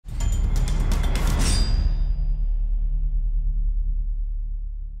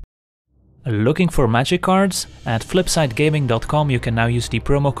Looking for magic cards? At flipsidegaming.com you can now use the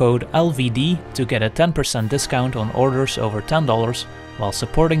promo code LVD to get a 10% discount on orders over $10 while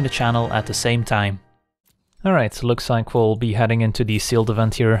supporting the channel at the same time. Alright, looks like we'll be heading into the sealed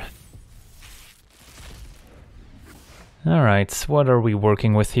event here. Alright, what are we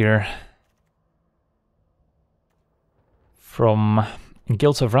working with here? From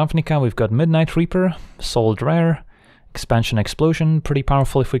Guilds of Ravnica we've got Midnight Reaper, solid rare. Expansion Explosion, pretty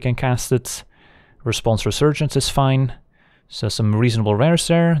powerful if we can cast it. Response Resurgence is fine. So some reasonable rares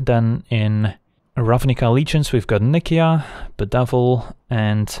there. Then in Ravnica Legions we've got Nikia, Bedevil,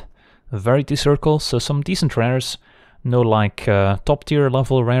 and Verity Circle. So some decent rares. No like top tier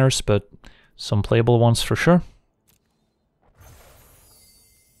level rares, but some playable ones for sure.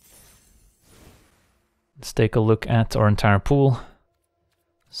 Let's take a look at our entire pool.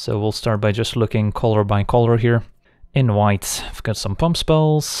 So we'll start by just looking color by color here. In white, I've got some pump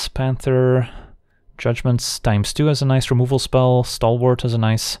spells, Panther, Judgments ×2 has a nice removal spell, Stalwart has a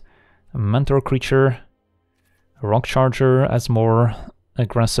nice mentor creature, Rock Charger has more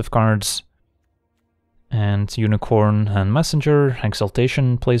aggressive cards, and Unicorn and Messenger.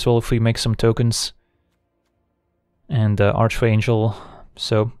 Exaltation plays well if we make some tokens, and Archway Angel.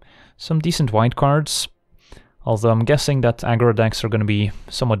 So some decent white cards, although I'm guessing that aggro decks are going to be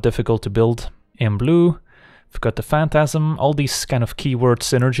somewhat difficult to build. In blue, we've got the Phantasm. All these kind of keyword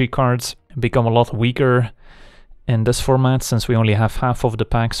synergy cards become a lot weaker in this format since we only have half of the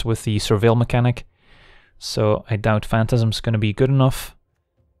packs with the Surveil mechanic. So I doubt Phantasm's going to be good enough.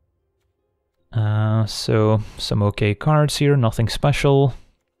 So some okay cards here, nothing special.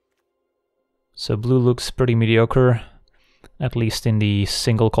 So blue looks pretty mediocre, at least in the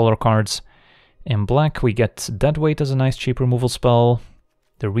single color cards. In black we get Deadweight as a nice cheap removal spell.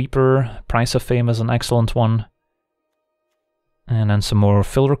 The Reaper, Price of Fame is an excellent one. And then some more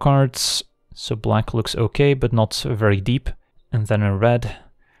filler cards. So black looks okay, but not very deep. And then in red,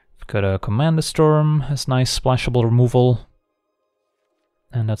 we've got a Command Storm, has nice splashable removal.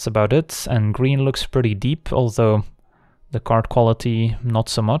 And that's about it. And green looks pretty deep, although the card quality not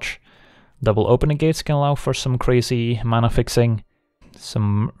so much. Double Opening Gates can allow for some crazy mana fixing.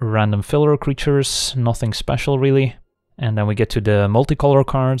 Some random filler creatures, nothing special really. And then we get to the multicolor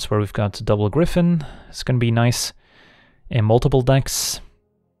cards where we've got Double Griffin. It's going to be nice in multiple decks.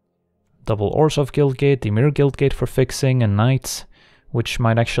 Double Orzhov Guildgate, Dimir Guildgate for fixing, and Knight, which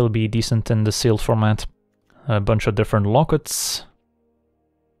might actually be decent in the sealed format. A bunch of different lockets.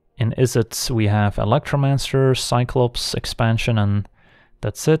 In Izzet we have Electromancer, Cyclops, Expansion, and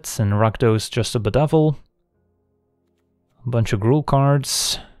that's it. In Rakdos just a Bedevil. A bunch of Gruul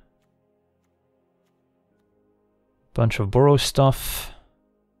cards. Bunch of Burrow stuff.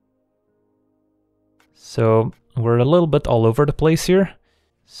 So we're a little bit all over the place here.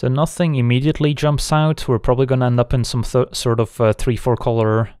 So nothing immediately jumps out. We're probably going to end up in some sort of 3-4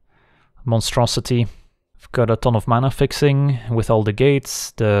 color monstrosity. We've got a ton of mana fixing with all the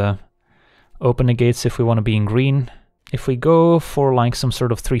gates, the opening gates if we want to be in green. If we go for like some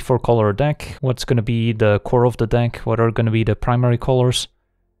sort of 3-4 color deck, what's going to be the core of the deck? What are going to be the primary colors?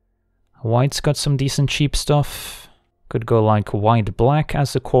 White's got some decent cheap stuff. Could go like white-black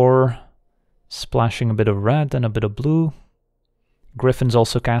as the core, splashing a bit of red and a bit of blue. Griffin's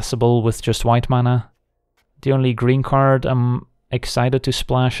also castable with just white mana. The only green card I'm excited to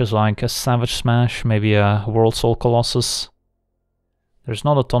splash is like a Savage Smash, maybe a World Soul Colossus. There's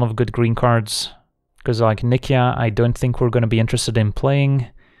not a ton of good green cards, because like Nikia I don't think we're going to be interested in playing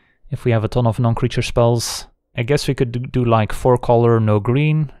if we have a ton of non-creature spells. I guess we could do like 4 color, no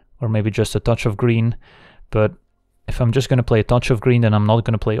green, or maybe just a touch of green, but if I'm just going to play a touch of green, then I'm not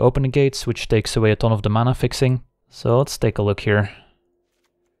going to play Opening Gates, which takes away a ton of the mana fixing. So let's take a look here.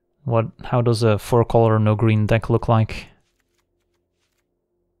 How does a 4 color no green deck look like?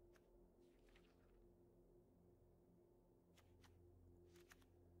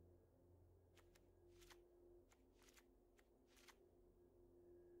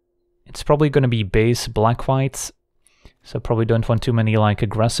 It's probably going to be base black-white, so probably don't want too many like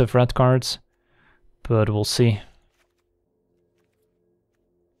aggressive red cards, but we'll see.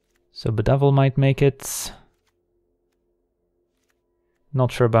 So Bedevil might make it.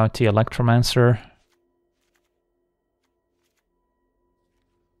 Not sure about the Electromancer.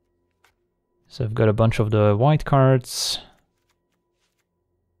 So I've got a bunch of the white cards.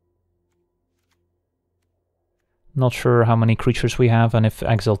 Not sure how many creatures we have and if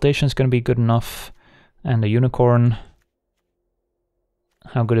Exaltation is going to be good enough. And a Unicorn.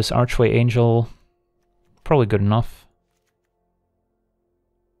 How good is Archway Angel? Probably good enough.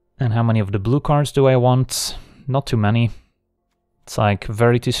 And how many of the blue cards do I want? Not too many. It's like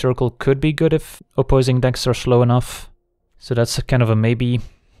Verity Circle could be good if opposing decks are slow enough. So that's kind of a maybe.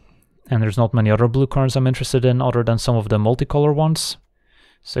 And there's not many other blue cards I'm interested in other than some of the multicolor ones.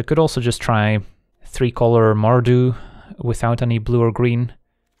 So I could also just try 3-color Mardu without any blue or green.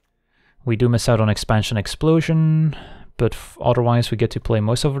 We do miss out on Expansion Explosion, but otherwise we get to play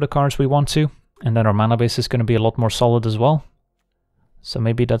most of the cards we want to. And then our mana base is going to be a lot more solid as well. So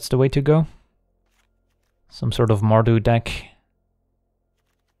maybe that's the way to go. Some sort of Mardu deck.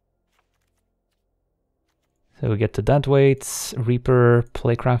 So we get the Deadweight, Reaper,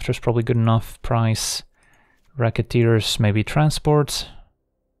 Playcrafter's probably good enough, Price, Racketeers, maybe Transport.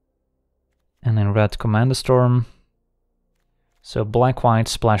 And then red Command Storm. So black-white,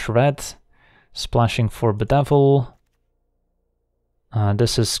 splash red, splashing for Bedevil.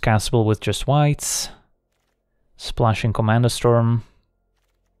 This is castable with just white. Splashing Command Storm.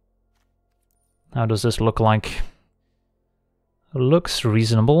 How does this look like? It looks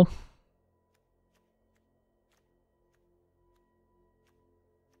reasonable.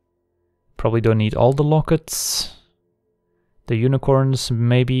 Probably don't need all the lockets. The unicorns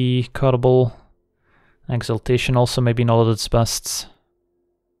may be cuttable. Exaltation also maybe not at its best.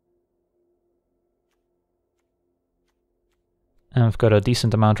 And we've got a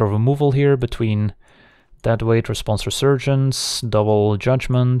decent amount of removal here between Deadweight, Response Resurgence, Double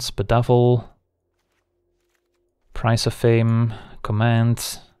Judgment, Bedevil, Price of Fame,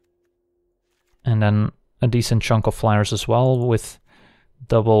 Command, and then a decent chunk of flyers as well with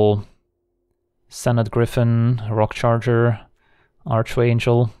double Senate Griffin, Rock Charger, Archway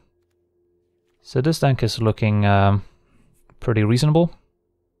Angel. So this deck is looking pretty reasonable.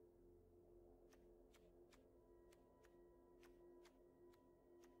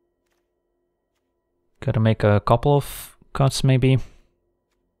 Gotta make a couple of cuts maybe.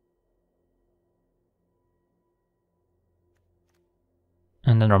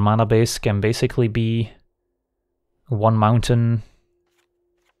 And then our mana base can basically be one mountain,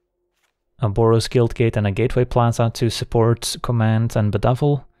 a Boros Guildgate and a Gateway Plaza to support Command and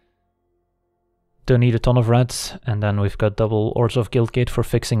Bedevil. Don't need a ton of reds, and then we've got double Ords of Guildgate for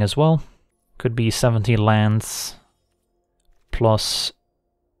fixing as well. Could be 70 lands plus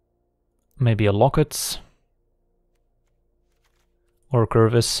maybe a Locket. Or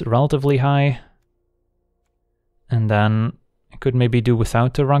curve is relatively high. And then I could maybe do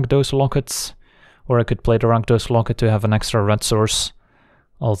without the Rakdos Lockets, or I could play the Rakdos Locket to have an extra red source,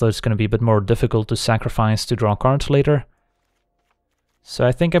 although it's going to be a bit more difficult to sacrifice to draw cards later. So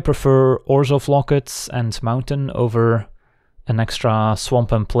I think I prefer Orzhov Lockets and Mountain over an extra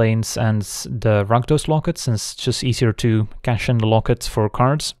Swamp and Plains and the Rakdos Locket, since it's just easier to cash in the Locket for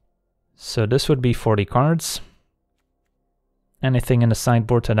cards. So this would be 40 cards. Anything in the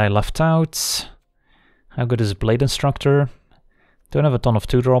sideboard that I left out? How good is Blade Instructor? Don't have a ton of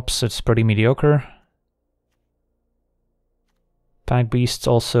 2-drops, it's pretty mediocre. Pack Beasts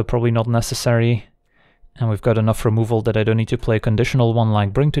also probably not necessary. And we've got enough removal that I don't need to play a conditional one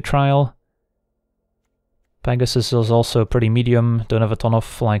like Bring to Trial. Pegasus is also pretty medium, don't have a ton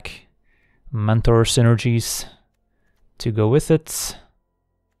of like Mentor synergies to go with it.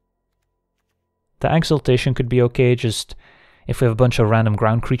 The Exaltation could be okay, just if we have a bunch of random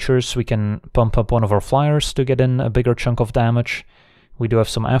ground creatures, we can pump up one of our flyers to get in a bigger chunk of damage. We do have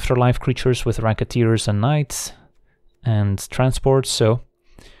some Afterlife creatures with Racketeers and Knights and Transport, so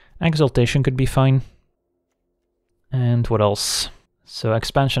Exaltation could be fine. And what else? So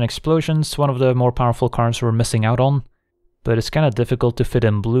Expansion Explosion's one of the more powerful cards we're missing out on, but it's kind of difficult to fit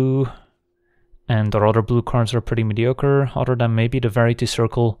in blue, and our other blue cards are pretty mediocre, other than maybe the Verity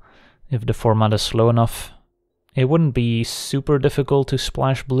Circle if the format is slow enough. It wouldn't be super difficult to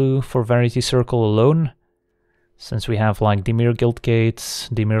splash blue for Verity Circle alone, since we have like Dimir Guildgates,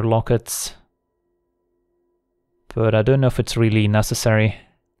 Dimir Lockets, but I don't know if it's really necessary.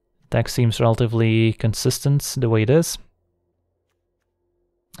 Deck seems relatively consistent the way it is.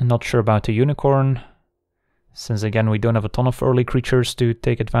 I'm not sure about the Unicorn, since again we don't have a ton of early creatures to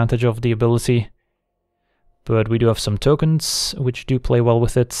take advantage of the ability, but we do have some tokens which do play well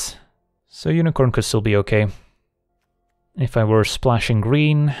with it, so Unicorn could still be okay. If I were splashing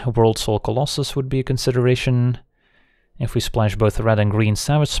green, World Soul Colossus would be a consideration. If we splash both red and green,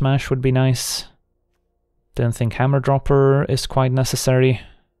 Savage Smash would be nice. Don't think Hammer Dropper is quite necessary.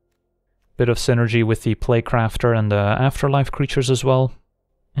 Bit of synergy with the Playcrafter and the Afterlife creatures as well.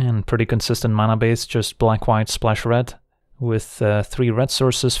 And pretty consistent mana base, just black, white, splash red, with 3 red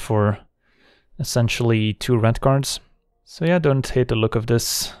sources for essentially 2 red cards. So yeah, don't hate the look of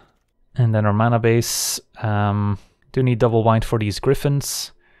this. And then our mana base, do need double white for these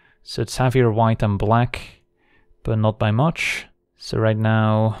Griffins, so it's heavier white and black, but not by much. So right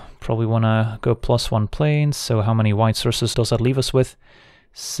now, probably want to go +1 planes. So how many white sources does that leave us with?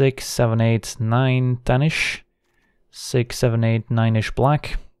 6, 7, 8, 9, 10-ish. 6, 7, 8, 9-ish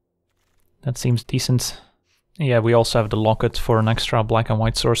black. That seems decent. Yeah, we also have the locket for an extra black and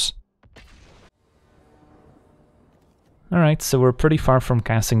white source. Alright, so we're pretty far from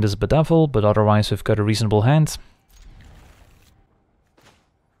casting this Bedevil, but otherwise we've got a reasonable hand.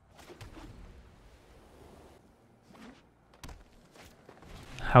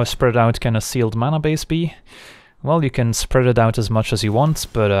 How spread out can a sealed mana base be? Well, you can spread it out as much as you want,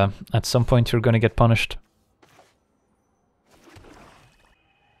 but at some point you're gonna get punished.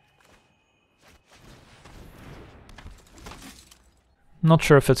 Not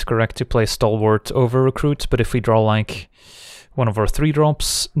sure if it's correct to play Stalwart over Recruit, but if we draw like one of our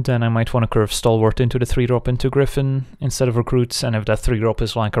 3-drops, then I might want to curve Stalwart into the 3-drop into Griffin instead of Recruit, and if that 3-drop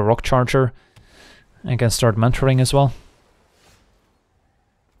is like a Rock Charger, I can start mentoring as well.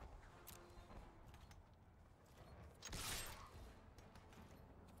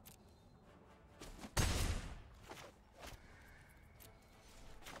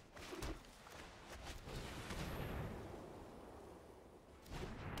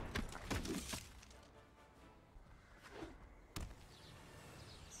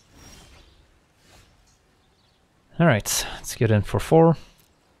 Alright, let's get in for 4.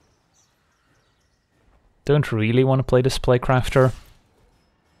 Don't really want to play this Playcrafter.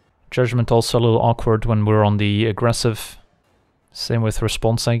 Judgment also a little awkward when we're on the aggressive. Same with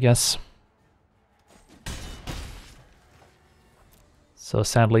Response, I guess. So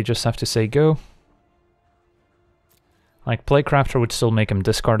sadly just have to say go. Like, Playcrafter would still make him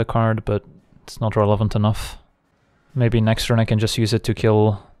discard a card, but it's not relevant enough. Maybe next turn I can just use it to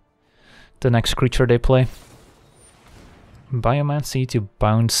kill the next creature they play. Biomancy to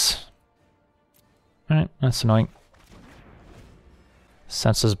bounce. Alright, that's annoying.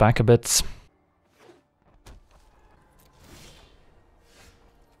 Sets us back a bit.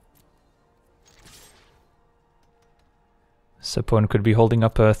 This opponent could be holding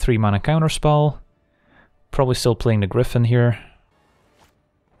up a 3-mana counterspell. Probably still playing the Griffin here.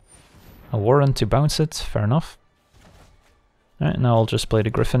 A Warren to bounce it, fair enough. Alright, now I'll just play the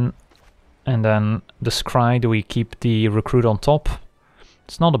Griffin. And then the Scry, do we keep the Recruit on top?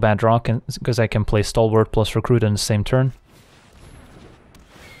 It's not a bad draw, because I can play Stalwart plus Recruit in the same turn.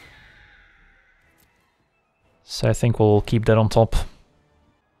 So I think we'll keep that on top.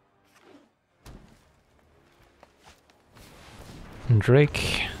 And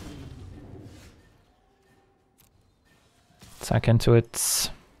Drake. Attack into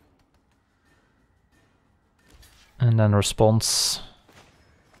it. And then Response.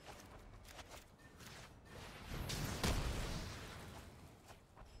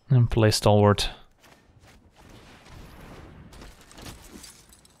 And play Stalwart.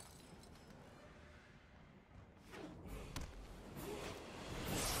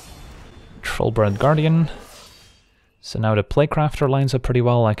 Trollbred Guardian. So now the Playcrafter lines up pretty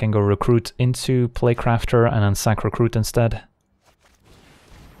well. I can go Recruit into Playcrafter and then sack Recruit instead.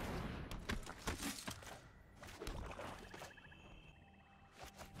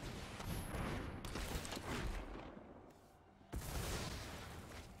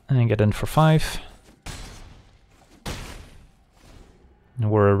 And get in for 5. And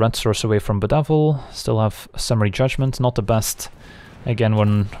we're a red source away from Bedevil. Still have Summary Judgment, not the best, again,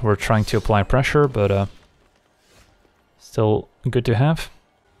 when we're trying to apply pressure, but still good to have.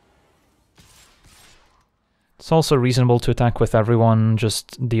 It's also reasonable to attack with everyone,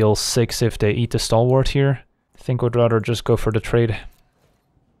 just deal 6 if they eat the Stalwart here. I think we'd rather just go for the trade.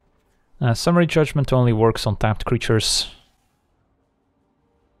 Summary Judgment only works on tapped creatures.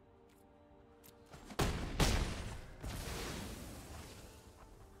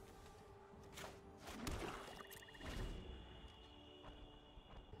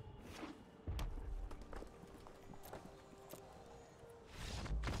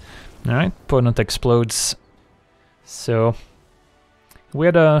 Alright, opponent explodes. So we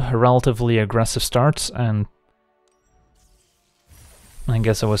had a relatively aggressive start, and I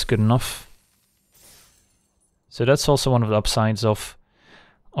guess that was good enough. So that's also one of the upsides of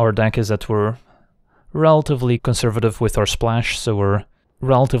our deck, is that we're relatively conservative with our splash, so we're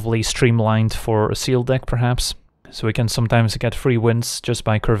relatively streamlined for a sealed deck perhaps. So we can sometimes get free wins just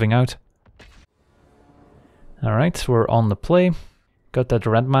by curving out. Alright, we're on the play. Got that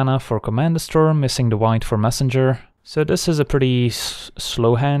red mana for Command the Storm, missing the white for Messenger. So this is a pretty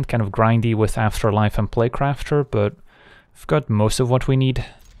slow hand, kind of grindy with Afterlife and Playcrafter, but we've got most of what we need.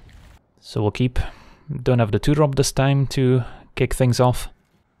 So we'll keep. Don't have the 2-drop this time to kick things off.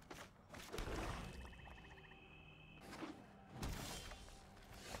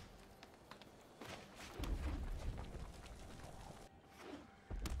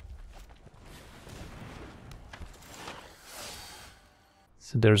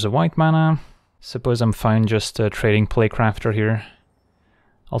 So there's a white mana. Suppose I'm fine just trading Playcrafter here.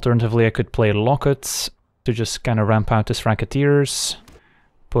 Alternatively, I could play Locket to just kind of ramp out his Racketeers.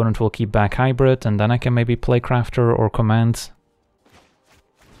 Opponent will keep back Hybrid, and then I can maybe Playcrafter or Command.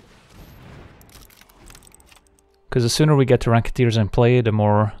 Because the sooner we get to Racketeers in play, the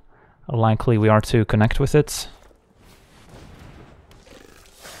more likely we are to connect with it.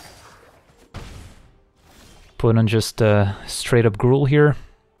 Opponent just straight up Gruul here.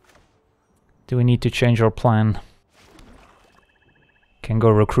 Do we need to change our plan? Can go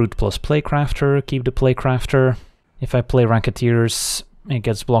Recruit plus Playcrafter, keep the Playcrafter. If I play Racketeers, it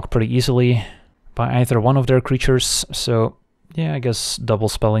gets blocked pretty easily by either one of their creatures, so yeah, I guess double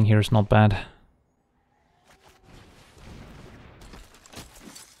spelling here is not bad.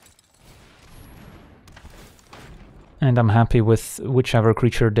 And I'm happy with whichever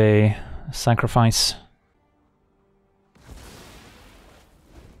creature they sacrifice.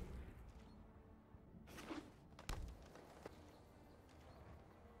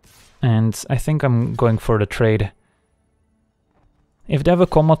 And I think I'm going for the trade. If they have a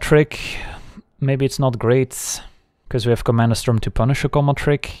combo trick, maybe it's not great, because we have Commander Storm to punish a combo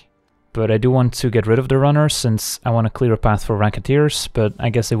trick. But I do want to get rid of the runner, since I want to clear a path for Racketeers, but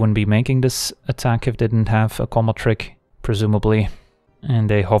I guess they wouldn't be making this attack if they didn't have a combo trick, presumably. And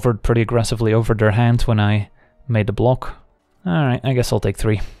they hovered pretty aggressively over their hand when I made the block. Alright, I guess I'll take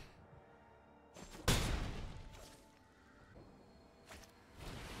 3.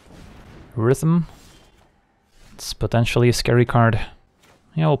 Rhythm. It's potentially a scary card.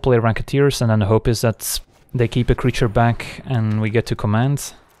 Yeah, we'll play Racketeers, and then the hope is that they keep a creature back and we get to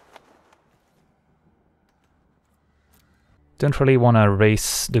command. Don't really want to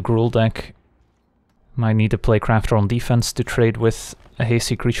race the Gruul deck. Might need to play Crafter on defense to trade with a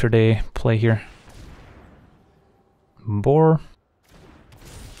hasty creature they play here. Boar.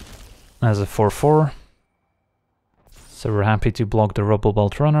 As a 4/4. So we're happy to block the Rubble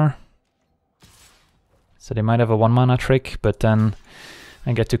Belt runner. So they might have a 1 mana trick, but then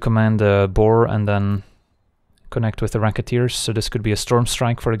I get to command the Boar and then connect with the Racketeers. So this could be a Storm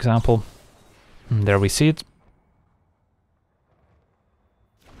Strike, for example. And there we see it.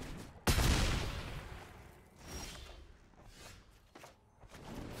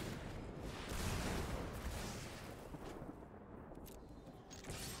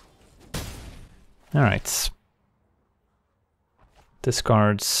 Alright.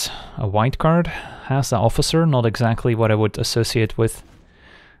 Discards a white card. Has the Officer, not exactly what I would associate with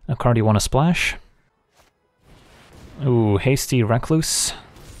a card you want to splash. Ooh, Hasty Recluse.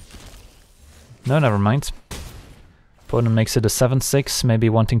 No, never mind. Opponent makes it a 7/6, maybe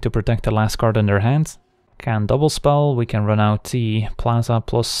wanting to protect the last card in their hand. Can double spell, we can run out the Plaza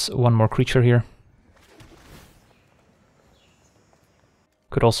plus 1 more creature here.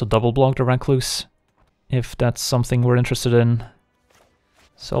 Could also double block the Recluse, if that's something we're interested in.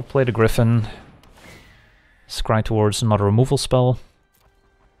 So I'll play the Griffin, scry towards another removal spell.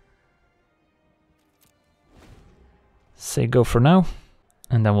 Say go for now,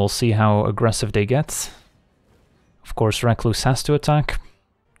 and then we'll see how aggressive they get. Of course, Recluse has to attack.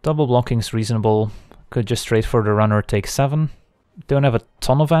 Double blocking is reasonable. Could just trade for the runner, take 7. Don't have a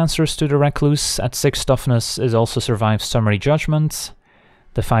ton of answers to the Recluse. At 6 toughness, it also survives Summary Judgment.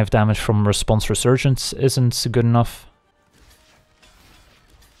 The 5 damage from Response Resurgence isn't good enough.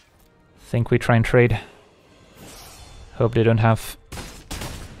 Think we try and trade. Hope they don't have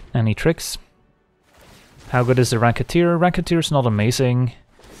any tricks. How good is the Racketeer? Racketeer's not amazing,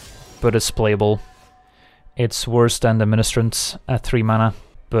 but it's playable. It's worse than the Ministrant at 3 mana,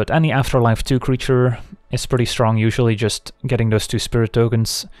 but any Afterlife 2 creature is pretty strong usually. Just getting those 2 Spirit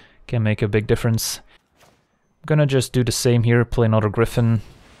tokens can make a big difference. I'm gonna just do the same here, play another Griffin,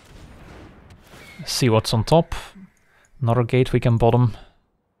 see what's on top. Another gate we can bottom.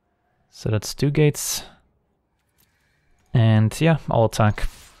 So that's 2 gates. And yeah, I'll attack.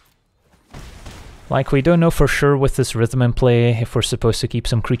 Like, we don't know for sure with this Rhythm in play if we're supposed to keep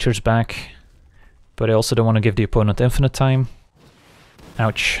some creatures back. But I also don't want to give the opponent infinite time.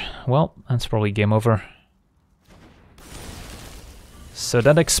 Ouch. Well, that's probably game over. So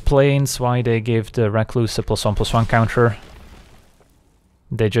that explains why they gave the Recluse a +1/+1 counter.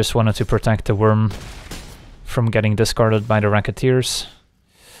 They just wanted to protect the Worm from getting discarded by the Racketeers.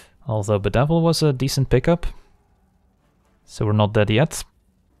 Although Bedevil was a decent pickup. So we're not dead yet.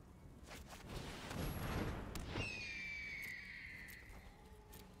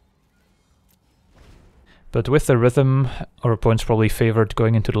 But with the Rhythm, our opponent's probably favored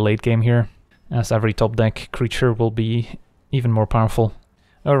going into the late game here, as every top deck creature will be even more powerful.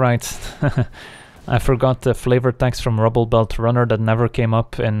 Alright, I forgot the flavor text from Rubble Belt Runner that never came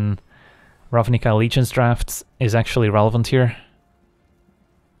up in Ravnica Legends draft is actually relevant here.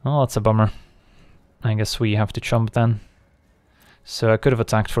 Oh, that's a bummer. I guess we have to chump then. So I could have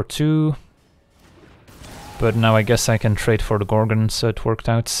attacked for 2. But now I guess I can trade for the Gorgon, so it worked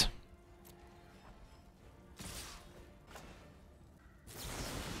out.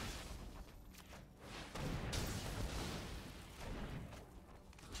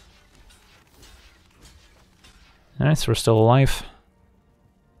 Nice, we're still alive.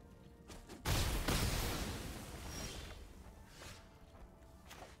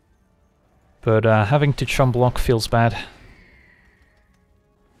 But having to chump block feels bad.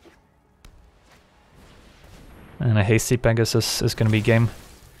 And a hasty Pegasus is going to be game.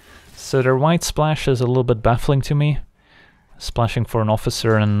 So their white splash is a little bit baffling to me. Splashing for an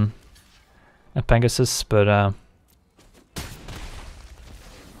officer and a Pegasus, but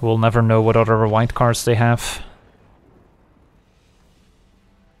we'll never know what other white cards they have.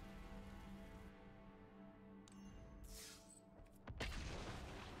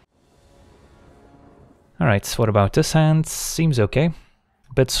 Alright, so what about this hand? Seems okay.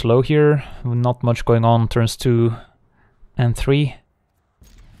 A bit slow here, not much going on turns 2 and 3.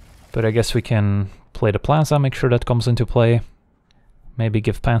 But I guess we can play the Plaza, make sure that comes into play. Maybe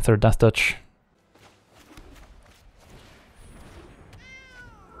give Panther Death Touch.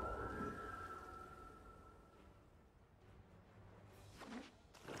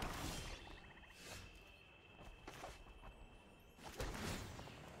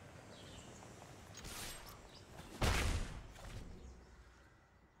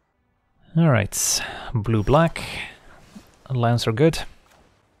 Alright, blue-black. Lands are good.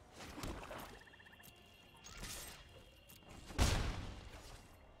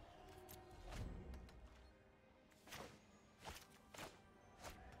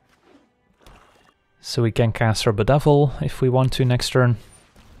 So we can cast our Bedevil if we want to next turn.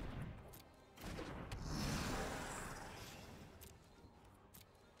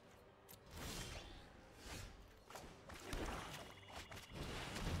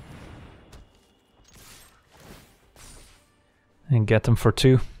 And get them for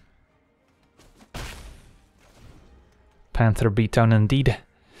 2. Panther beatdown indeed.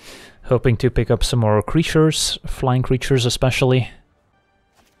 Hoping to pick up some more creatures, flying creatures especially.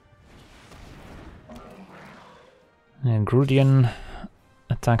 And Grudian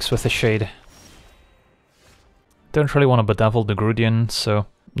attacks with a Shade. Don't really want to bedevil the Grudian, so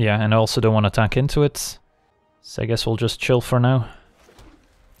yeah, and I also don't want to attack into it. So I guess we'll just chill for now.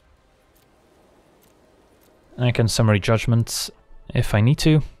 I can Summary Judgment if I need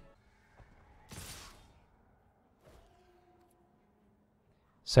to.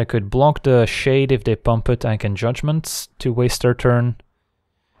 So I could block the Shade if they pump it, I can Judgment to waste their turn.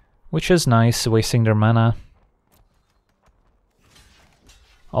 Which is nice, wasting their mana.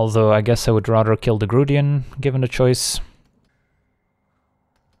 Although I guess I would rather kill the Grudian, given the choice.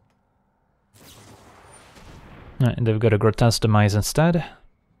 And they've got a Grotesque Demise instead.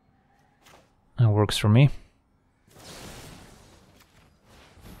 That works for me.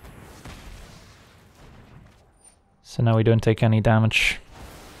 So now we don't take any damage.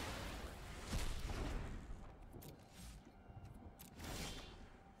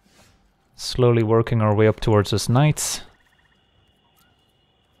 Slowly working our way up towards this knight.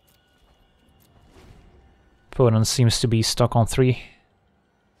 Opponent seems to be stuck on 3.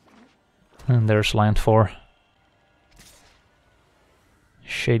 And there's land 4.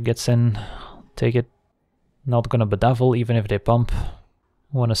 Shade gets in. Take it. Not gonna bedevil even if they pump.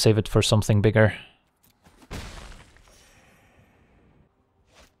 Wanna save it for something bigger.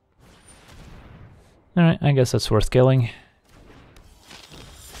 Alright, I guess that's worth killing.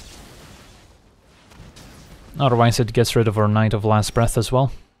 Otherwise it gets rid of our Knight of Last Breath as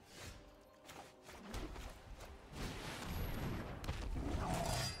well.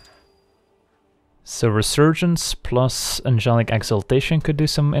 So Resurgence plus Angelic Exaltation could do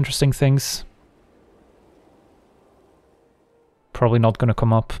some interesting things. Probably not gonna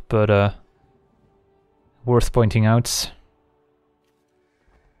come up, but worth pointing out.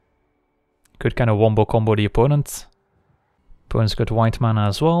 Could kind of wombo combo the opponent. Opponent's got white mana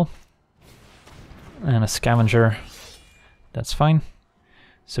as well. And a Scavenger. That's fine.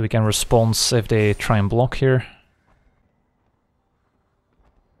 So we can respond if they try and block here.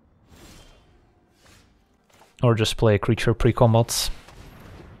 Or just play a creature pre-combat.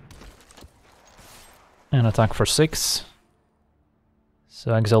 And attack for 6.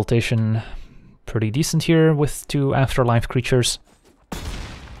 So Exaltation pretty decent here with 2 Afterlife creatures.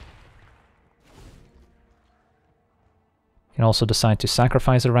 You can also decide to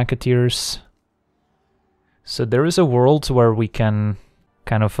sacrifice the Racketeers. So there is a world where we can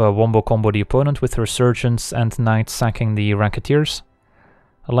kind of wombo combo the opponent with Resurgence and Knight sacking the Racketeers.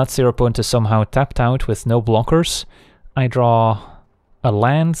 Let's say our opponent is somehow tapped out with no blockers. I draw a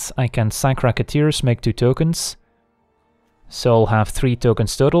land, I can sack Racketeers, make 2 tokens. So I'll have 3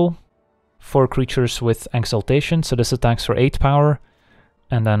 tokens total. 4 creatures with Exaltation, so this attacks for 8 power,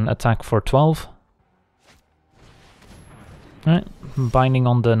 and then attack for 12. Alright, binding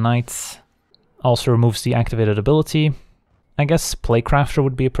on the Knight also removes the activated ability. I guess Playcrafter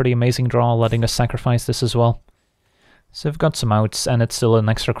would be a pretty amazing draw, letting us sacrifice this as well. So I've got some outs, and it's still an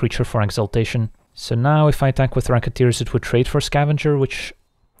extra creature for Exaltation. So now if I attack with Racketeers, it would trade for Scavenger, which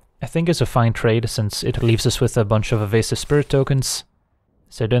I think is a fine trade, since it leaves us with a bunch of evasive spirit tokens.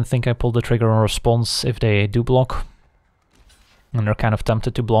 So I don't think I pull the trigger on response if they do block. And they're kind of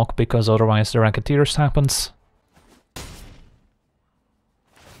tempted to block, because otherwise the Racketeers happens.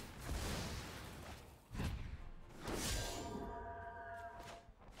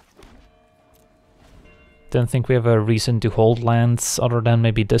 Don't think we have a reason to hold lands other than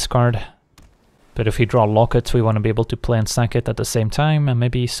maybe discard. But if we draw Locket, we want to be able to play and sack it at the same time, and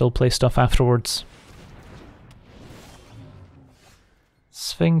maybe still play stuff afterwards.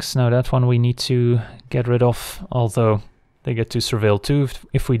 Sphinx, no, that one we need to get rid of, although they get to surveil too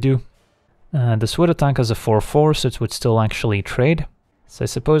if we do. This would attack as a 4/4, so it would still actually trade. So I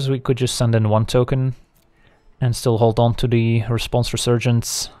suppose we could just send in 1 token and still hold on to the response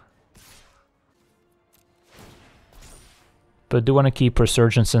Resurgence. But do want to keep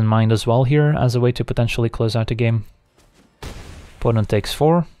Resurgence in mind as well here, as a way to potentially close out the game. Opponent takes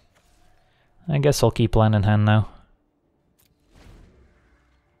 4. I guess I'll keep land in hand now.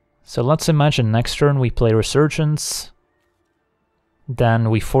 So let's imagine next turn we play Resurgence. Then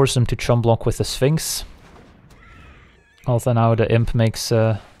we force them to chum block with the Sphinx. Although now the Imp makes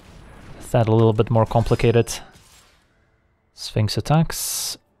that a little bit more complicated. Sphinx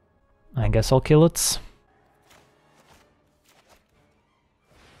attacks. I guess I'll kill it.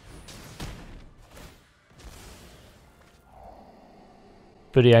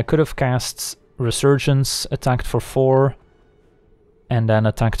 But yeah, I could have cast Resurgence, attacked for 4, and then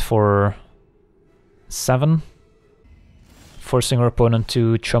attacked for 7, forcing our opponent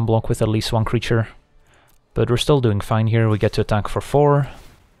to chum block with at least 1 creature. But we're still doing fine here, we get to attack for 4.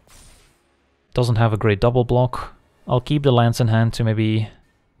 Doesn't have a great double block. I'll keep the lands in hand to maybe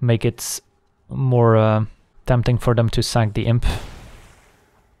make it more tempting for them to sack the Imp.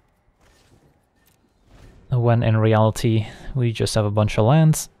 When in reality we just have a bunch of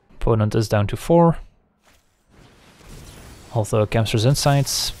lands. Opponent is down to 4. Although Chemist's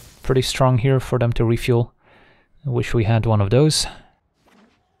Insight's pretty strong here for them to refuel. I wish we had one of those.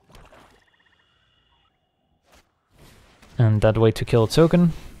 And that way to kill a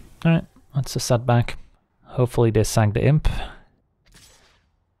token. Alright, that's a setback. Hopefully they sack the Imp.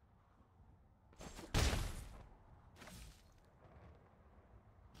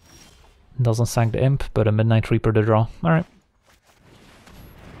 Doesn't sack the Imp, but a Midnight Reaper to draw. Alright.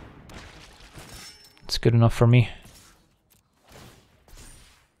 It's good enough for me.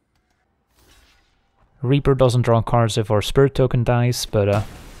 Reaper doesn't draw cards if our Spirit token dies, but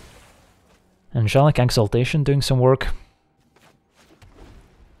Angelic Exaltation doing some work.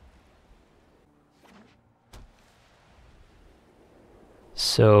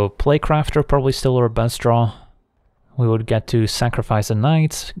 So Playcrafter probably still our best draw. We would get to sacrifice a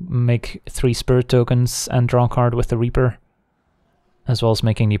Knight, make 3 Spirit tokens, and draw a card with the Reaper, as well as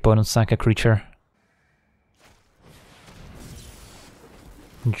making the opponent sack a creature.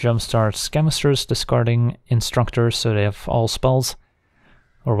 Jumpstarts Chemisters, discarding Instructors, so they have all spells.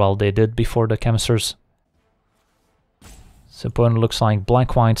 Or well, they did before the Chemisters. So opponent looks like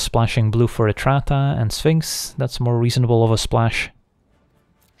black-white splashing blue for Etrata and Sphinx. That's more reasonable of a splash.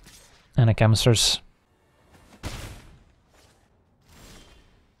 And a Chemisters.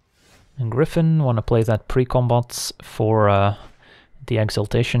 And Griffin, want to play that pre-combat for the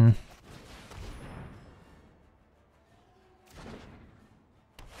Exaltation.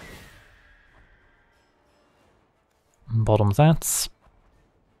 Bottom that.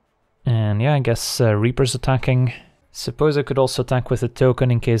 And yeah, I guess Reaper's attacking. Suppose I could also attack with a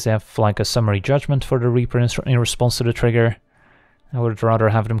token in case they have like a Summary Judgment for the Reaper in response to the trigger. I would rather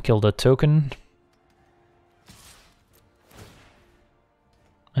have them kill the token.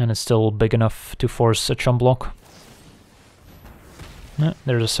 And it's still big enough to force a chum block.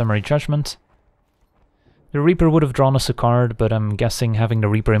 There's a Summary Judgment. The Reaper would have drawn us a card, but I'm guessing having the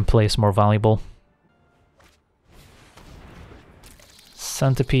Reaper in play is more valuable.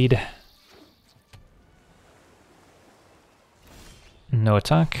 Centipede. No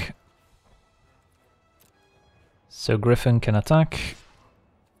attack. So Griffin can attack.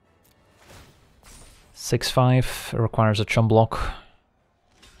 6/5 requires a chum block.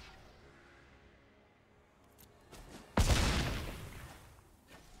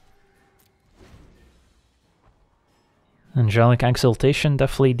 Angelic Exaltation,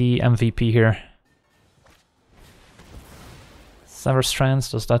 definitely the MVP here. Sever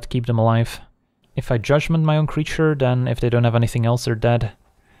Strands, does that keep them alive? If I Judgment my own creature, then if they don't have anything else, they're dead.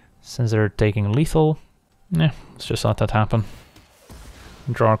 Since they're taking lethal, let's just let that happen.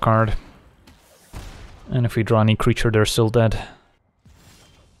 Draw a card. And if we draw any creature, they're still dead.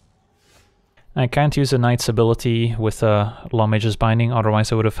 I can't use a Knight's ability with a Lawmage's Binding,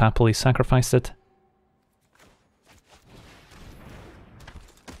 otherwise I would have happily sacrificed it.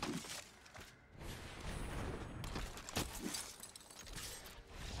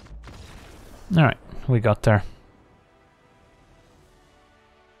 Alright, we got there.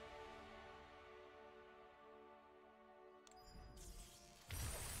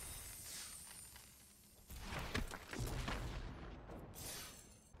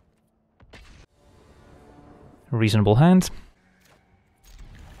 Reasonable hand.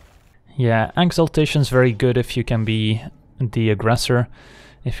 Yeah, Exaltation's very good if you can be the aggressor.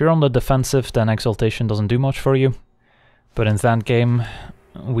 If you're on the defensive, then Exaltation doesn't do much for you. But in that game,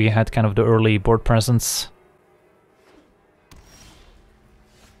 we had kind of the early board presence.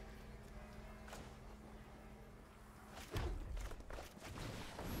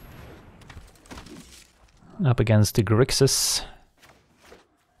 Up against the Grixis.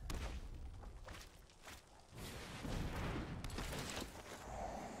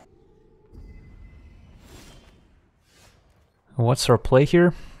 What's our play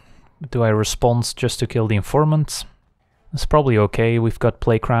here? Do I respond just to kill the informant? That's probably okay. We've got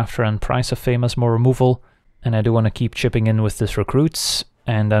Playcrafter and Price of Fame as more removal, and I do want to keep chipping in with this recruits,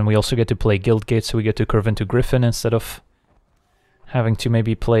 and then we also get to play Guildgate, so we get to curve into Griffin instead of having to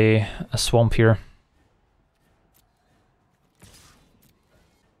maybe play a Swamp here.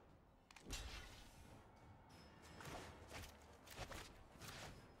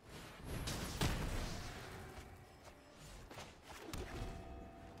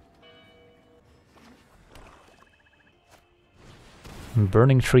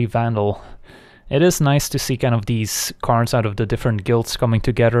 Burning Tree Vandal. It is nice to see kind of these cards out of the different guilds coming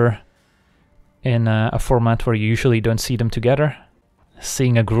together in a format where you usually don't see them together.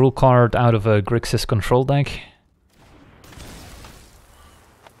 Seeing a Gruul card out of a Grixis control deck.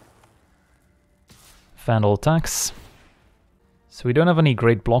 Vandal attacks. So we don't have any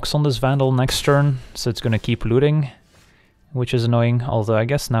great blocks on this Vandal next turn, so it's going to keep looting, which is annoying, although I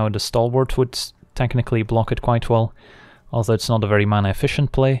guess now the Stalwart would technically block it quite well. Although it's not a very mana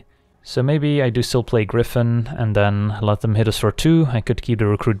efficient play. So maybe I do still play Griffin and then let them hit us for 2. I could keep the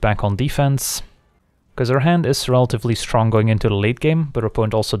recruit back on defense. Because their hand is relatively strong going into the late game, but our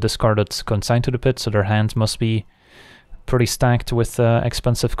opponent also discarded Consign to the Pit, so their hand must be pretty stacked with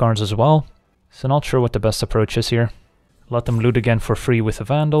expensive cards as well. So not sure what the best approach is here. Let them loot again for free with a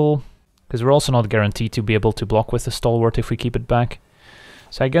Vandal, because we're also not guaranteed to be able to block with the Stalwart if we keep it back.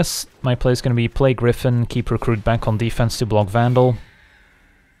 So I guess my play is going to be play Griffin, keep recruit back on defense to block Vandal.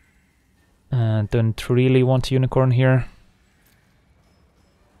 Don't really want Unicorn here.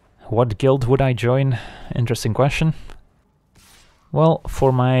 What guild would I join? Interesting question. Well,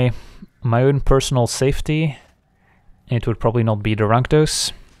 for my own personal safety, it would probably not be the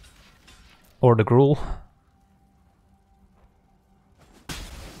Rakdos or the Gruul.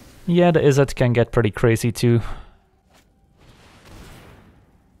 Yeah, the Izzet can get pretty crazy too.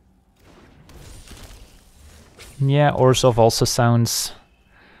 Yeah, Orzhov also sounds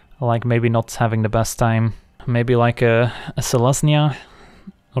like maybe not having the best time. Maybe like a Selesnya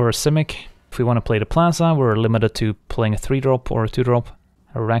or a Simic. If we want to play the Plaza, we're limited to playing a 3-drop or a 2-drop.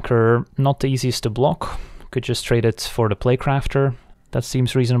 A Wrecker, not the easiest to block. Could just trade it for the Playcrafter. That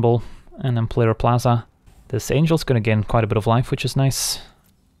seems reasonable. And then play our Plaza. This Angel's going to gain quite a bit of life, which is nice.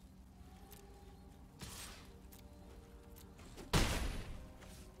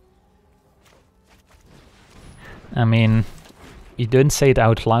 I mean, you don't say it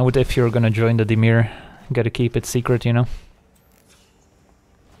out loud if you're gonna join the Dimir. You gotta keep it secret, you know?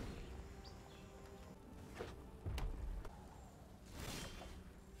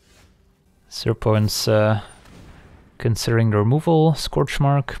 Serpoin's considering the removal. Scorch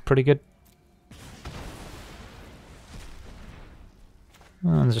Mark, pretty good.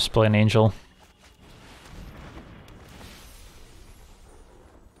 Let's just play an Angel.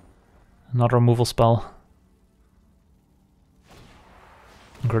 Another removal spell.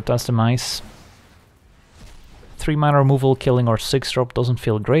 Grotesque Demise. 3 mana removal killing our 6-drop doesn't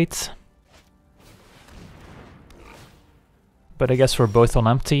feel great. but I guess we're both on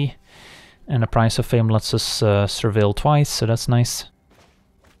empty, and the Price of Fame lets us surveil twice, so that's nice.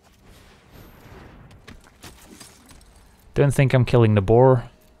 Don't think I'm killing the boar.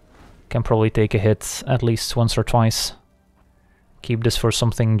 Can probably take a hit at least once or twice. Keep this for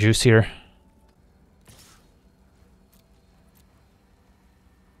something juicier.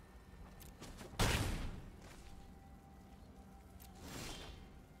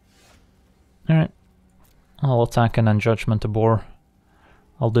 Alright. I'll attack and then Judgment the boar.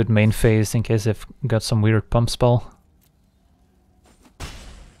 I'll do the main phase in case I've got some weird pump spell.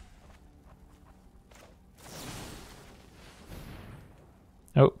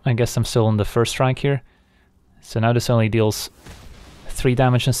 Oh, I guess I'm still on the first strike here. So now this only deals 3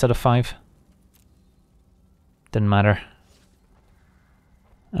 damage instead of 5. Didn't matter.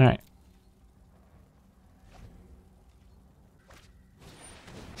 Alright.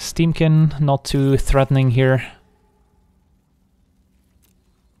 Steamkin, not too threatening here.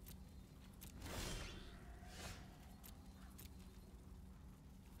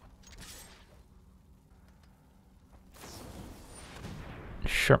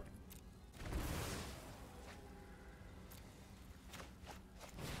 Sure.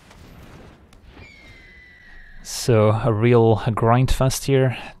 So a real grind fest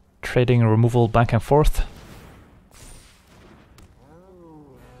here, trading removal back and forth.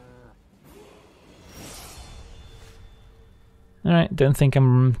 Alright, don't think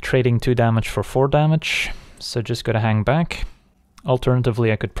I'm trading 2 damage for 4 damage, so just gotta hang back.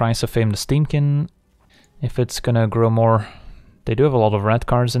 Alternatively, I could Price of Fame the Steamkin if it's gonna grow more. They do have a lot of red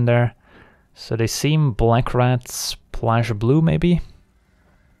cards in there, so they seem black red, splash blue maybe?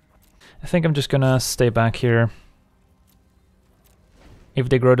 I think I'm just gonna stay back here. If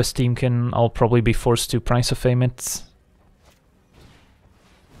they grow the Steamkin, I'll probably be forced to Price of Fame it.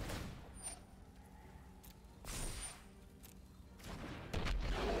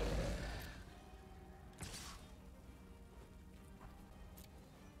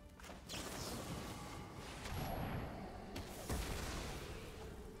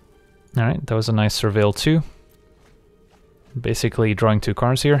 Alright, that was a nice surveil too. Basically drawing 2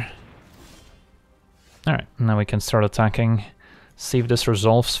 cards here. Alright, now we can start attacking. See if this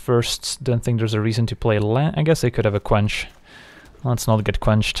resolves first. Don't think there's a reason to play land. I guess they could have a quench. Let's not get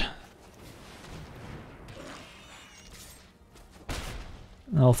quenched.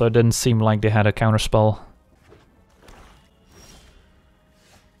 Although it didn't seem like they had a counterspell.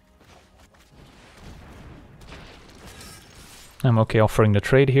 I'm okay offering the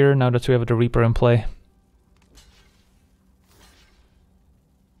trade here now that we have the Reaper in play.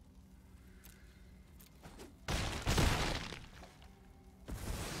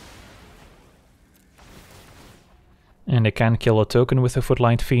 And they can kill a token with a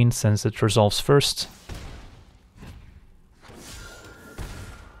Footlight Fiend since it resolves first.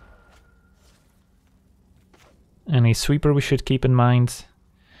 Any sweeper we should keep in mind?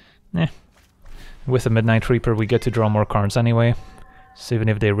 With the Midnight Reaper we get to draw more cards anyway, so even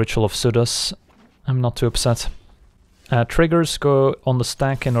if they Ritual of Sudas, I'm not too upset. Triggers go on the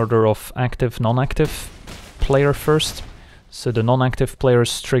stack in order of active, non-active player first. So the non-active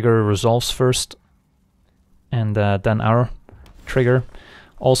player's trigger resolves first, and then our trigger.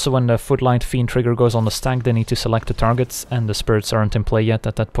 Also when the Footlight Fiend trigger goes on the stack, they need to select the targets, and the spirits aren't in play yet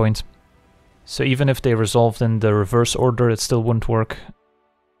at that point. So even if they resolved in the reverse order, it still wouldn't work.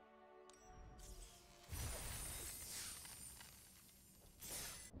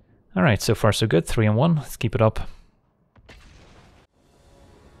 Alright, so far so good, 3-1, let's keep it up.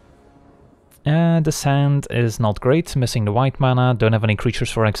 This hand is not great, missing the white mana, don't have any creatures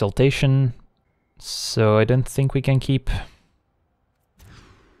for Exaltation, so I don't think we can keep.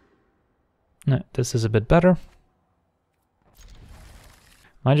 No, this is a bit better.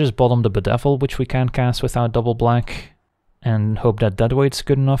 I just bottom the Bedevil, which we can't cast without double black, and hope that Deadweight's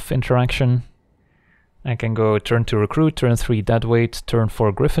good enough interaction. I can go turn 2 Recruit, turn 3 Deadweight, turn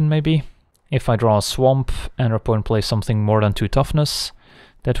 4 Griffin maybe. If I draw a Swamp and our opponent plays something more than 2 Toughness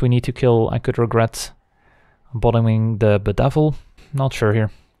that we need to kill, I could regret bottoming the Bedevil. Not sure here.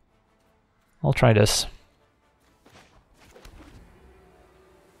 I'll try this.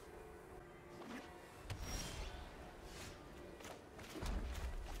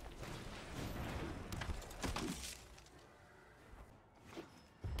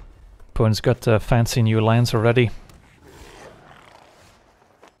 Opponent's got fancy new lands already.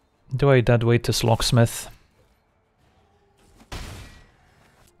 Do I Deadweight this Locksmith?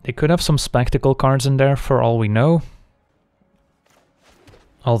 They could have some Spectacle cards in there for all we know.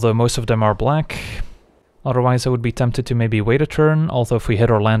 Although most of them are black. Otherwise I would be tempted to maybe wait a turn, although if we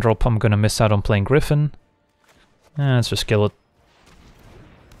hit our land drop I'm gonna miss out on playing Griffin. Let's just kill it.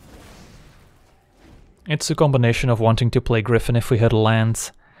 It's a combination of wanting to play Griffin if we hit a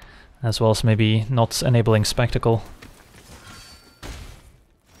land, as well as maybe not enabling Spectacle.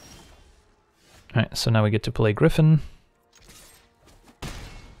 Alright, so now we get to play Griffin.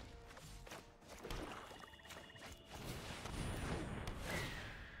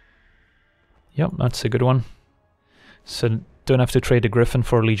 Yep, that's a good one. So don't have to trade the Griffin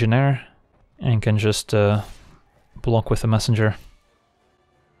for Legionnaire, and can just block with the Messenger.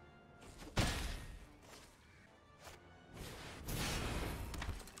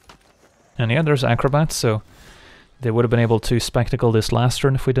 And yeah, there's Acrobat, so they would have been able to Spectacle this last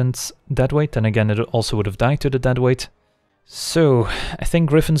turn if we didn't deadweight, and again it also would have died to the deadweight. So I think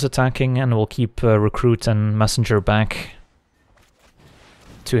Griffin's attacking, and we'll keep Recruit and Messenger back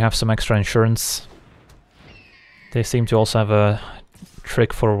to have some extra insurance. They seem to also have a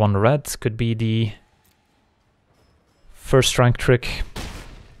trick for 1 red, could be the first strike trick,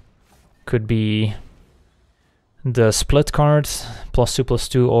 could be the split card,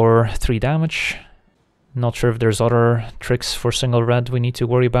 +2/+2 or 3 damage. Not sure if there's other tricks for single red we need to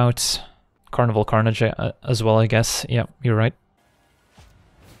worry about. Carnival Carnage as well, I guess. Yeah, you're right.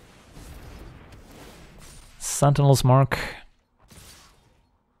 Sentinel's Mark.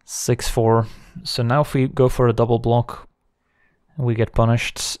 6/4. So now if we go for a double block, we get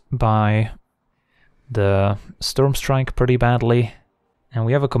punished by the Storm Strike pretty badly. And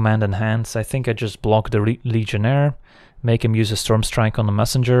we have a command in hand, so I think I just block the Legionnaire, make him use a Storm Strike on the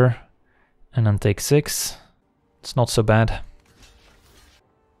Messenger, and then take 6. It's not so bad.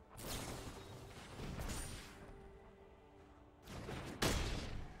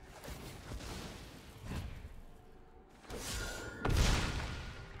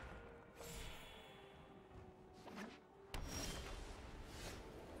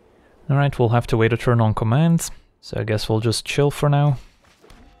 Alright, we'll have to wait a turn on command, so I guess we'll just chill for now.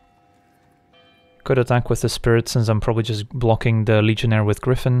 Could attack with the Spirit since I'm probably just blocking the Legionnaire with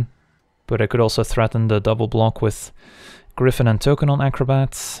Griffin, but I could also threaten the double block with Griffin and Token on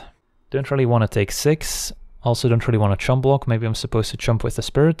Acrobats. Don't really want to take 6, also don't really want to chump block, maybe I'm supposed to chump with the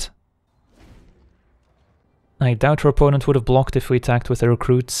Spirit. I doubt our opponent would have blocked if we attacked with the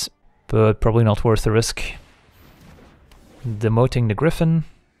Recruits, but probably not worth the risk. Demoting the Griffin.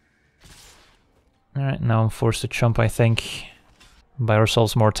 Alright, now I'm forced to chump, I think. Buy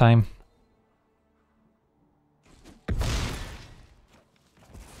ourselves more time.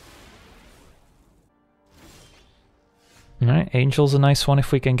 Alright, Angel's a nice one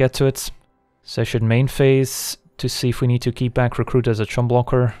if we can get to it. So I should main phase to see if we need to keep back Recruit as a chump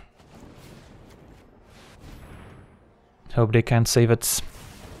blocker. Hope they can't save it.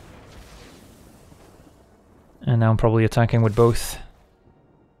 And now I'm probably attacking with both.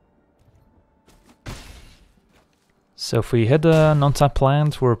 So if we hit a non-tap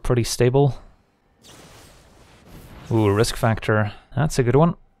land, we're pretty stable. Ooh, risk factor. That's a good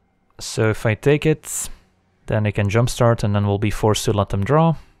one. So if I take it, then they can jumpstart and then we'll be forced to let them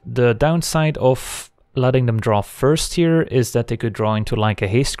draw. The downside of letting them draw first here is that they could draw into like a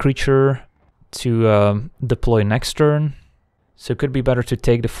haste creature to deploy next turn. So it could be better to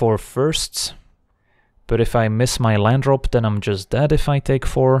take the 4 first. But if I miss my land drop, then I'm just dead if I take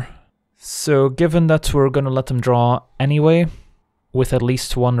 4. So given that we're gonna let them draw anyway, with at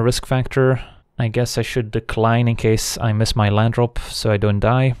least 1 risk factor, I guess I should decline in case I miss my land drop so I don't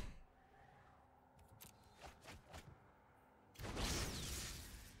die.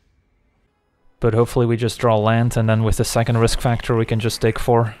 But hopefully we just draw land and then with the second risk factor we can just take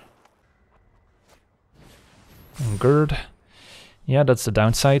 4. And Gird. Yeah, that's the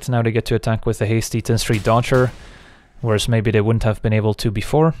downside. Now they get to attack with the hasty 10-3 dodger, whereas maybe they wouldn't have been able to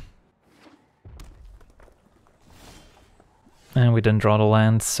before. And we didn't draw the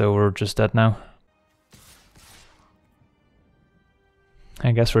land, so we're just dead now.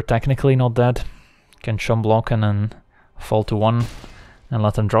 I guess we're technically not dead. Can chum block and then fall to 1 and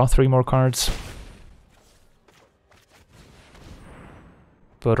let them draw 3 more cards.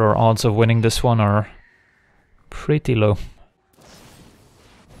 But our odds of winning this one are pretty low.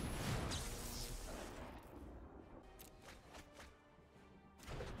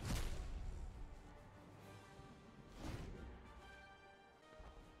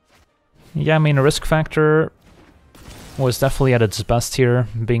 Yeah, I mean, a risk factor was definitely at its best here,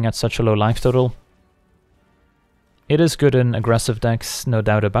 being at such a low life total. It is good in aggressive decks, no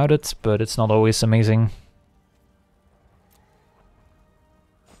doubt about it, but it's not always amazing.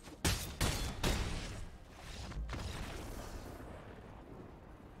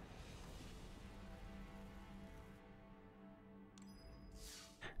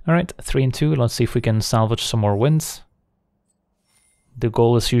 Alright, 3 and 2, let's see if we can salvage some more wins. The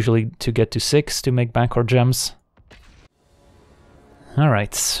goal is usually to get to 6 to make back our gems.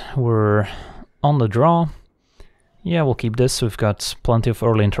 Alright, we're on the draw. Yeah, we'll keep this. We've got plenty of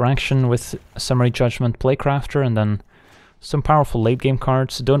early interaction with Summary Judgment, Playcrafter, and then some powerful late game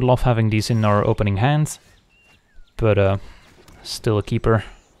cards. Don't love having these in our opening hand, but still a keeper,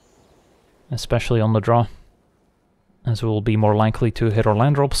 especially on the draw, as we'll be more likely to hit our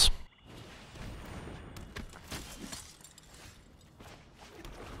land drops.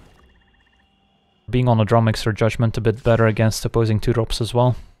 Being on the draw makes our judgment a bit better against opposing 2-drops as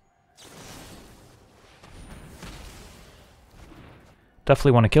well.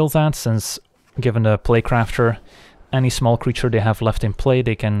 Definitely want to kill that, since given the Playcrafter, any small creature they have left in play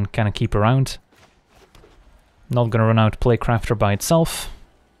they can kind of keep around. Not gonna run out Playcrafter by itself.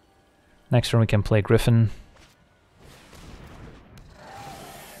 Next turn we can play Griffin.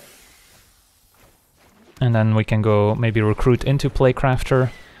 And then we can go maybe recruit into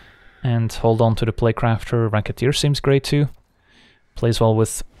Playcrafter and hold on to the Playcrafter. Racketeer seems great too. Plays well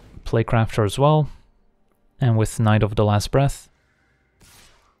with Playcrafter as well. And with Knight of the Last Breath.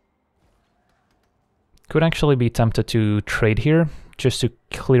 Could actually be tempted to trade here, just to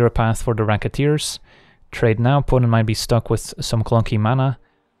clear a path for the Racketeers. Trade now, opponent might be stuck with some clunky mana.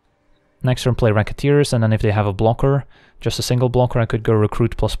 Next turn play Racketeers, and then if they have a blocker, just a single blocker, I could go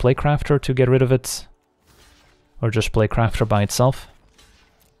Recruit plus Playcrafter to get rid of it. Or just Playcrafter by itself.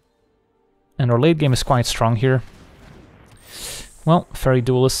 And our late game is quite strong here. Well, Fairy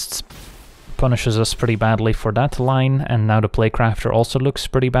Duelist punishes us pretty badly for that line, and now the Playcrafter also looks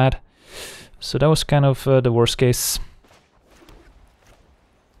pretty bad. So that was kind of the worst case.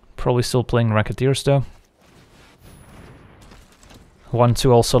 Probably still playing Racketeers though.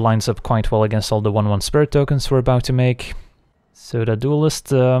 1-2 also lines up quite well against all the 1-1 Spirit tokens we're about to make. So the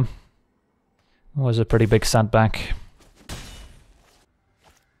Duelist was a pretty big setback.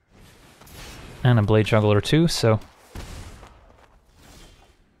 And a Blade Juggler too, so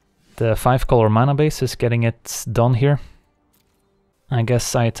the 5-color mana base is getting it done here. I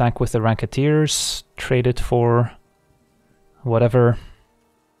guess I attack with the Racketeers, trade it for whatever.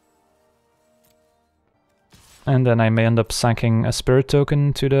 And then I may end up sacking a Spirit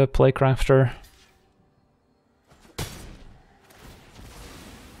token to the Playcrafter.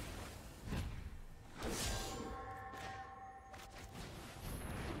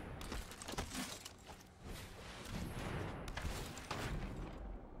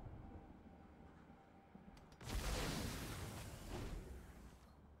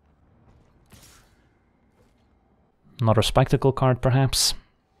 Another Spectacle card, perhaps.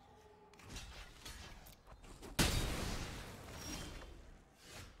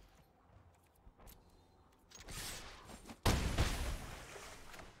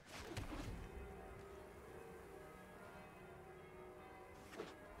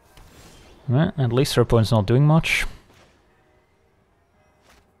 Well, at least our opponent's not doing much.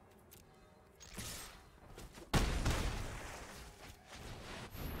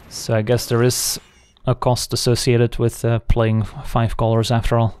 So I guess there is a cost associated with playing 5 colors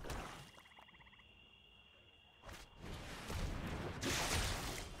after all.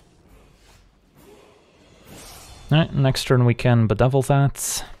 Alright, next turn we can bedevil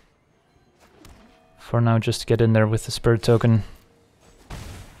that. For now, just get in there with the Spirit token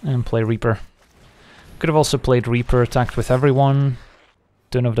and play Reaper. Could have also played Reaper, attacked with everyone.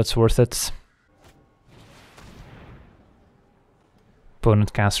 Don't know if that's worth it.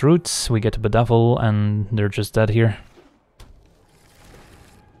 Opponent casts Roots, we get to bedevil, and they're just dead here.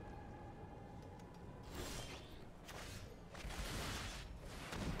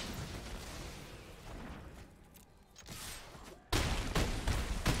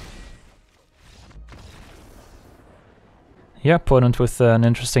 Yeah, opponent with an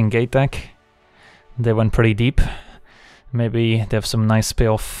interesting gate deck. They went pretty deep. Maybe they have some nice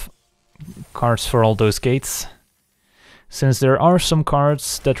payoff cards for all those gates. Since there are some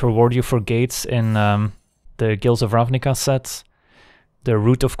cards that reward you for gates in the Guilds of Ravnica set. The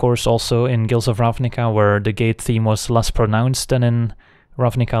Root, of course, also in Guilds of Ravnica, where the gate theme was less pronounced than in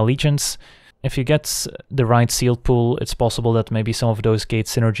Ravnica Allegiance. If you get the right sealed pool, it's possible that maybe some of those gate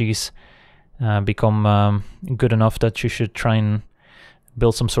synergies become good enough that you should try and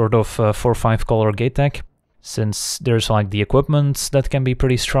build some sort of 4-5 color gate deck. Since there's like the equipment that can be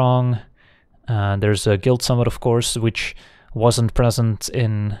pretty strong. There's a Guild Summit, of course, which wasn't present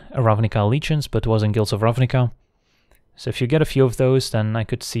in Ravnica Allegiance, but was in Guilds of Ravnica. So if you get a few of those, then I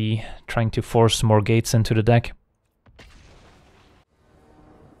could see trying to force more gates into the deck.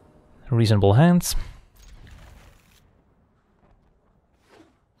 Reasonable hands.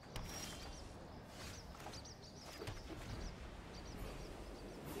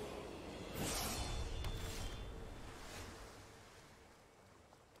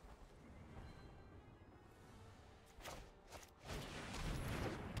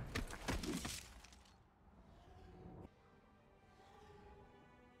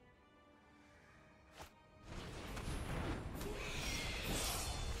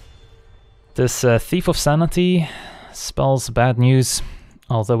 This Thief of Sanity spells bad news,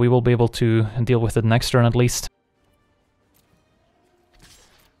 although we will be able to deal with it next turn at least.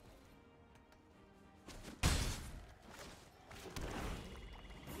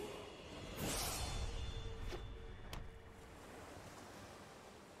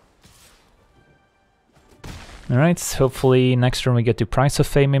 Alright, hopefully next turn we get to Price of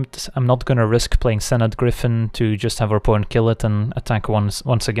Fame. I'm not gonna risk playing Senate Griffin to just have our opponent kill it and attack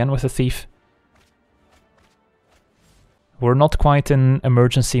once again with a Thief. We're not quite in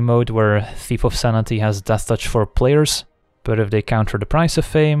emergency mode where Thief of Sanity has Death Touch for players, but if they counter the Price of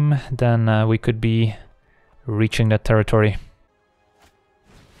Fame, then we could be reaching that territory.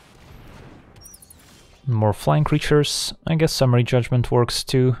 More flying creatures. I guess Summary Judgment works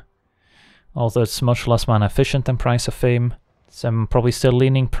too. Although it's much less mana efficient than Price of Fame. So I'm probably still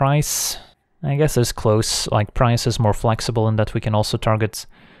leaning Price. I guess it's close, like Price is more flexible in that we can also target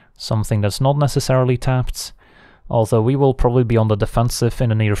something that's not necessarily tapped. Although we will probably be on the defensive in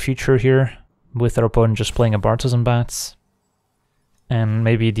the near future here, with our opponent just playing a Bartizan Bats. And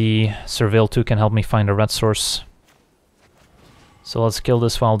maybe the Surveil 2 can help me find a red source. So let's kill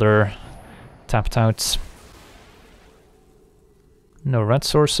this while they're tapped out. No red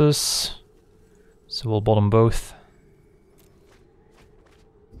sources. So we'll bottom both.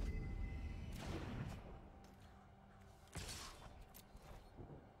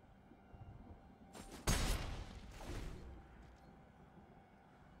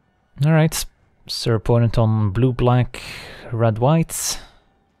 Alright, so opponent on blue, black, red, white.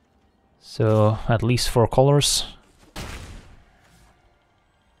 So at least 4 colors.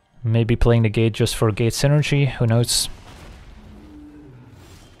 Maybe playing the gate just for gate synergy, who knows.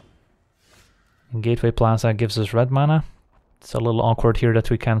 Gateway Plaza gives us red mana. It's a little awkward here that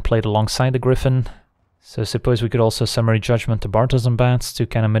we can't play it alongside the Griffin. So I suppose we could also Summary Judgment the Bartizan Bats to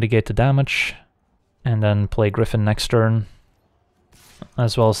kind of mitigate the damage. And then play Griffin next turn.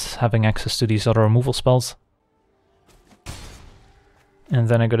 As well as having access to these other removal spells. And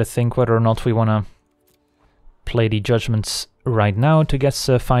then I gotta think whether or not we wanna play the Judgments right now to get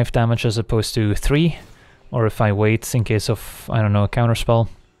 5 damage as opposed to 3. Or if I wait in case of, I don't know, a counterspell.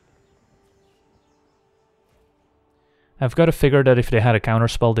 I've got to figure that if they had a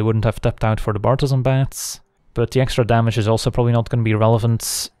counterspell, they wouldn't have tapped out for the Bartizan Bats. But the extra damage is also probably not going to be relevant.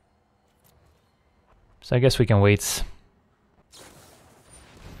 So I guess we can wait.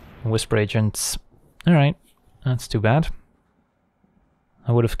 Whisper Agents. Alright, that's too bad.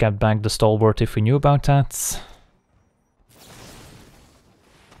 I would have kept back the Stalwart if we knew about that.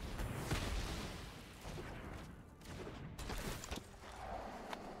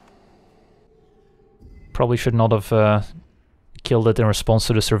 Probably should not have killed it in response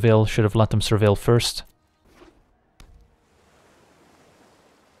to the Surveil, should have let them Surveil first.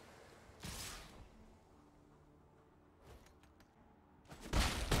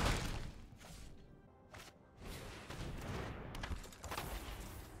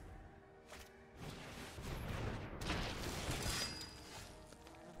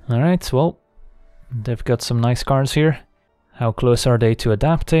 Alright, well, they've got some nice cards here. How close are they to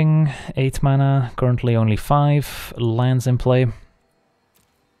adapting? 8 mana, currently only 5 lands in play.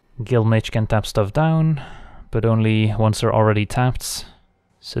 Guildmage can tap stuff down, but only once they're already tapped.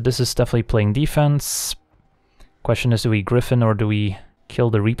 So this is definitely playing defense. Question is, do we Griffin or do we kill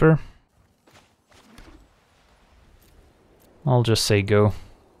the Reaper? I'll just say go.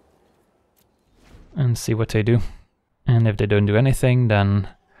 And see what they do. And if they don't do anything, then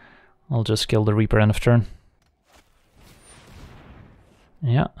I'll just kill the Reaper end of turn.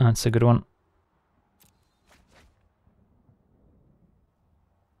 Yeah, that's a good one.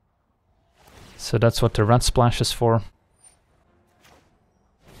 So that's what the red splash is for.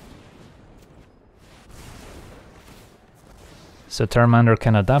 So Terramander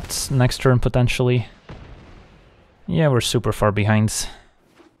can adapt next turn potentially. Yeah, we're super far behind.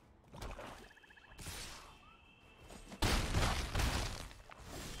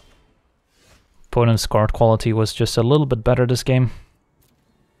 Opponent's card quality was just a little bit better this game.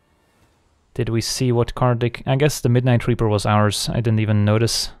 Did we see what card they... I guess the Midnight Reaper was ours, I didn't even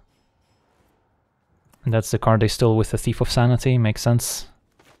notice. And that's the card they stole with the Thief of Sanity, makes sense.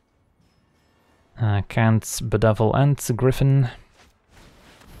 Can't Bedevil and Griffin.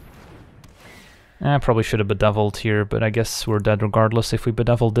 I probably should have Bedeviled here, but I guess we're dead regardless. If we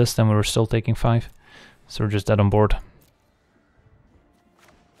Bedeviled this, then we were still taking 5. So we're just dead on board.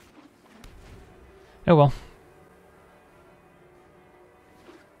 Oh well.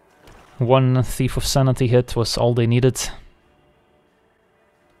 One Thief of Sanity hit was all they needed.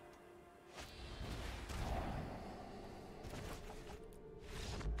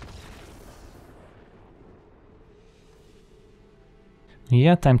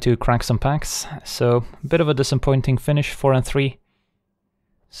 Yeah, time to crack some packs. So, a bit of a disappointing finish, 4 and 3.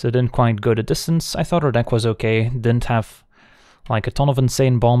 So didn't quite go the distance. I thought our deck was okay. Didn't have like a ton of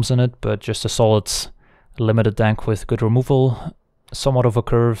insane bombs in it, but just a solid limited deck with good removal, somewhat of a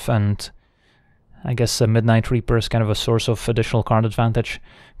curve, and I guess a Midnight Reaper is kind of a source of additional card advantage.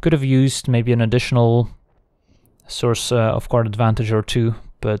 Could have used maybe an additional source of card advantage or two,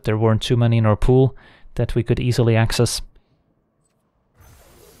 but there weren't too many in our pool that we could easily access.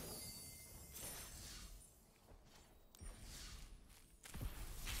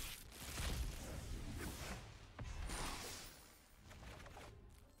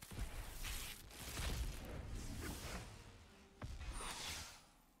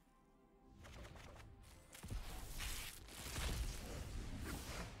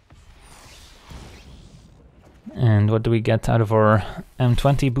 And what do we get out of our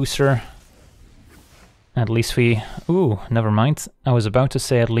M20 booster? At least we... Ooh, never mind. I was about to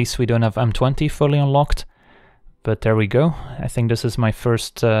say at least we don't have M20 fully unlocked. But there we go. I think this is my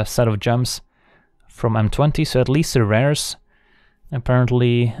first set of gems from M20, so at least the rares.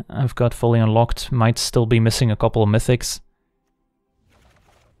 Apparently I've got fully unlocked. Might still be missing a couple of mythics.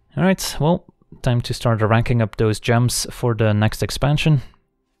 Alright, well, time to start ranking up those gems for the next expansion.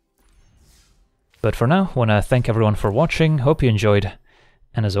 But for now, I want to thank everyone for watching, hope you enjoyed,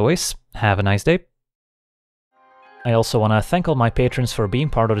 and as always, have a nice day. I also want to thank all my patrons for being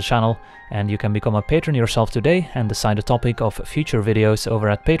part of the channel, and you can become a patron yourself today and decide the topic of future videos over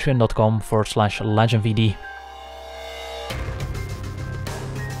at patreon.com/LegenVD.